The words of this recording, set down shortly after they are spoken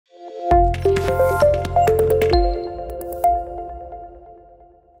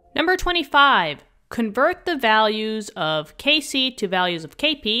25. Convert the values of Kc to values of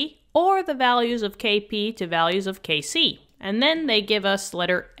Kp, or the values of Kp to values of Kc. And then they give us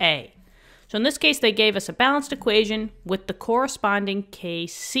letter A. So in this case, they gave us a balanced equation with the corresponding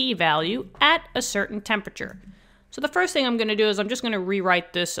Kc value at a certain temperature. So the first thing I'm going to do is I'm just going to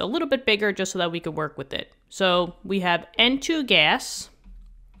rewrite this a little bit bigger just so that we could work with it. So we have N2 gas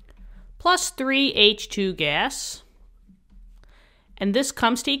plus 3H2 gas. And this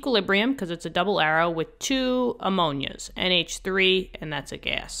comes to equilibrium because it's a double arrow with 2 ammonias, NH3, and that's a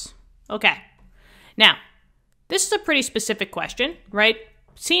gas. Okay. Now, this is a pretty specific question, right?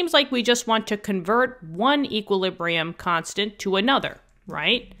 Seems like we just want to convert one equilibrium constant to another,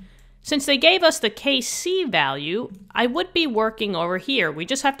 right? Since they gave us the Kc value, I would be working over here. We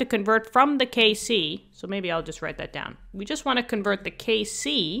just have to convert from the Kc, so maybe I'll just write that down. We just want to convert the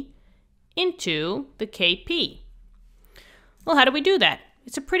Kc into the Kp. Well, how do we do that?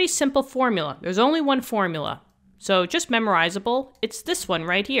 It's a pretty simple formula. There's only one formula. So just memorizable, it's this one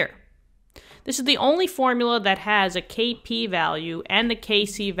right here. This is the only formula that has a Kp value and the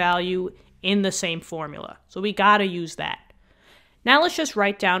Kc value in the same formula. So we gotta use that. Now let's just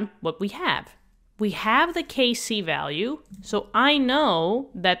write down what we have. We have the Kc value, so I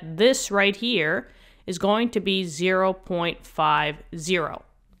know that this right here is going to be 0.50.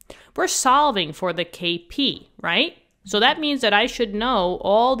 We're solving for the Kp, right? So that means that I should know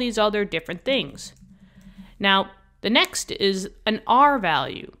all these other different things. Now, the next is an R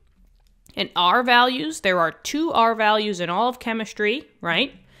value. And R values, there are 2 R values in all of chemistry,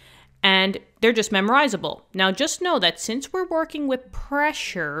 right? And they're just memorizable. Now, just know that since we're working with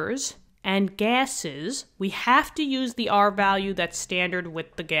pressures and gases, we have to use the R value that's standard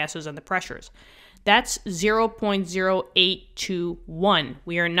with the gases and the pressures. That's 0.0821.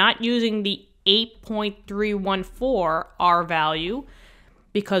 We are not using the 8.314 R value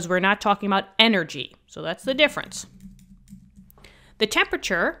because we're not talking about energy. So that's the difference. The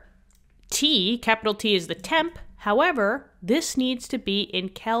temperature, T, capital T is the temp. However, this needs to be in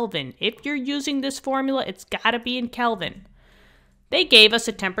Kelvin. If you're using this formula, it's got to be in Kelvin. They gave us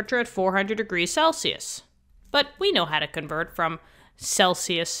a temperature at 400 degrees Celsius. But we know how to convert from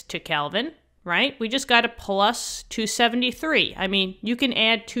Celsius to Kelvin, right? We just got a plus 273. I mean, you can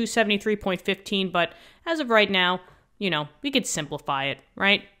add 273.15, but as of right now, we could simplify it,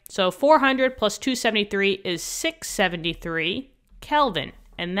 right? So 400 plus 273 is 673 Kelvin.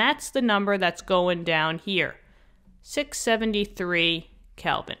 And that's the number that's going down here. 673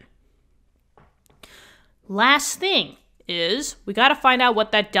 Kelvin. Last thing is we got to find out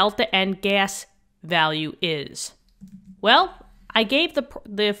what that delta N gas value is. Well, I gave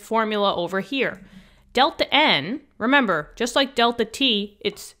the formula over here. Delta N, remember, just like delta T,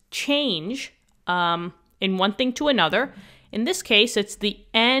 it's change in one thing to another. In this case, it's the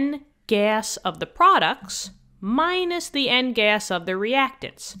N gas of the products minus the N gas of the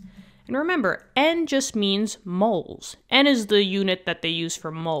reactants. And remember, N just means moles. N is the unit that they use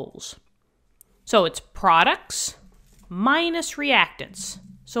for moles. So it's products minus reactants.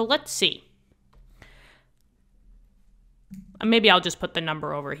 So let's see. Maybe I'll just put the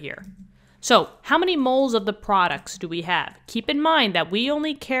number over here. So how many moles of the products do we have? Keep in mind that we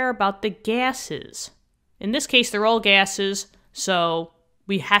only care about the gases. In this case, they're all gases, so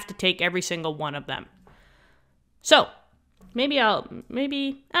we have to take every single one of them. So maybe I'll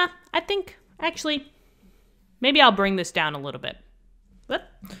bring this down a little bit.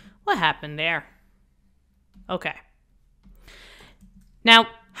 What happened there? Okay. Now,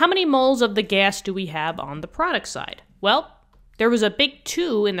 how many moles of the gas do we have on the product side? Well, there was a big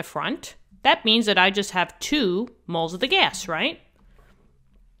 2 in the front. That means that I just have 2 moles of the gas, right?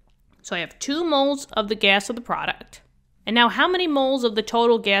 So I have 2 moles of the gas of the product. And now how many moles of the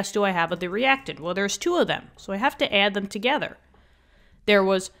total gas do I have of the reactant? Well, there's 2 of them, so I have to add them together. There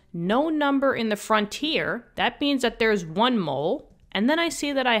was no number in the front here. That means that there's 1 mole, and then I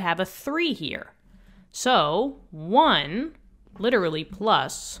see that I have a 3 here. So 1, literally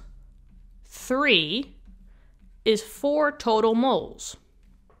plus 3, is 4 total moles.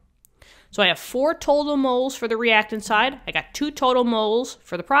 So I have 4 total moles for the reactant side. I got 2 total moles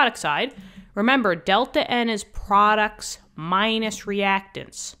for the product side. Remember, delta N is products minus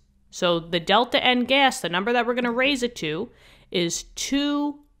reactants. So the delta N gas, the number that we're going to raise it to, is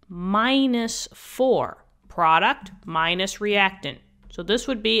 2 minus 4. Product minus reactant. So this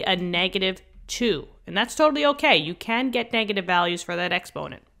would be a negative 2. And that's totally okay. You can get negative values for that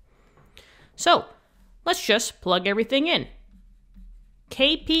exponent. So let's just plug everything in.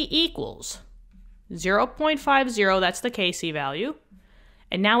 Kp equals 0.50, that's the Kc value.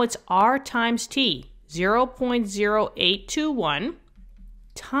 And now it's R times T, 0.0821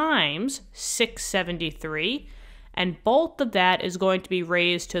 times 673, and both of that is going to be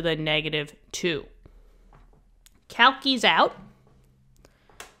raised to the negative 2. Calculus out.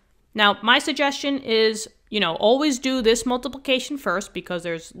 Now, my suggestion is, always do this multiplication first because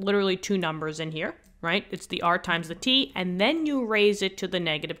there's literally 2 numbers in here, right? It's the r times the t, and then you raise it to the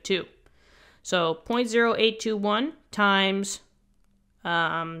negative 2. So 0.0821 times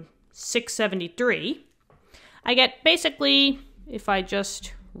 673. I get basically, if I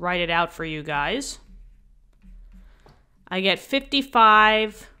just write it out for you guys, I get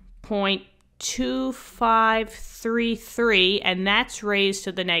 55.2533, and that's raised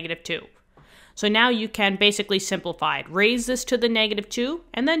to the negative 2. So now you can basically simplify it. Raise this to the negative 2,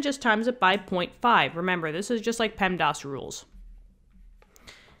 and then just times it by 0.5. Remember, this is just like PEMDAS rules.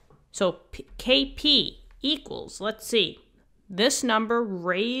 So Kp equals, let's see, this number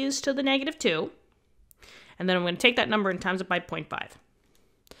raised to the negative 2, and then I'm going to take that number and times it by 0.5.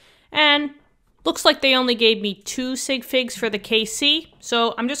 And looks like they only gave me 2 sig figs for the Kc,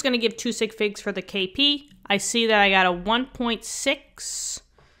 so I'm just going to give 2 sig figs for the Kp. I see that I got a 1.6,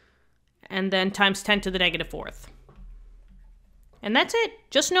 and then times 10 to the negative 4th. And that's it.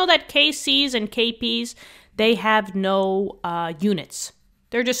 Just know that Kcs and Kps, they have no units.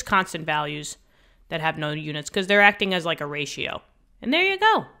 They're just constant values that have no units because they're acting as like a ratio. And there you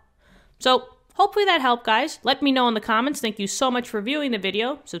go. So hopefully that helped, guys. Let me know in the comments. Thank you so much for viewing the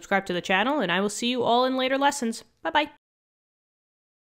video. Subscribe to the channel, and I will see you all in later lessons. Bye-bye.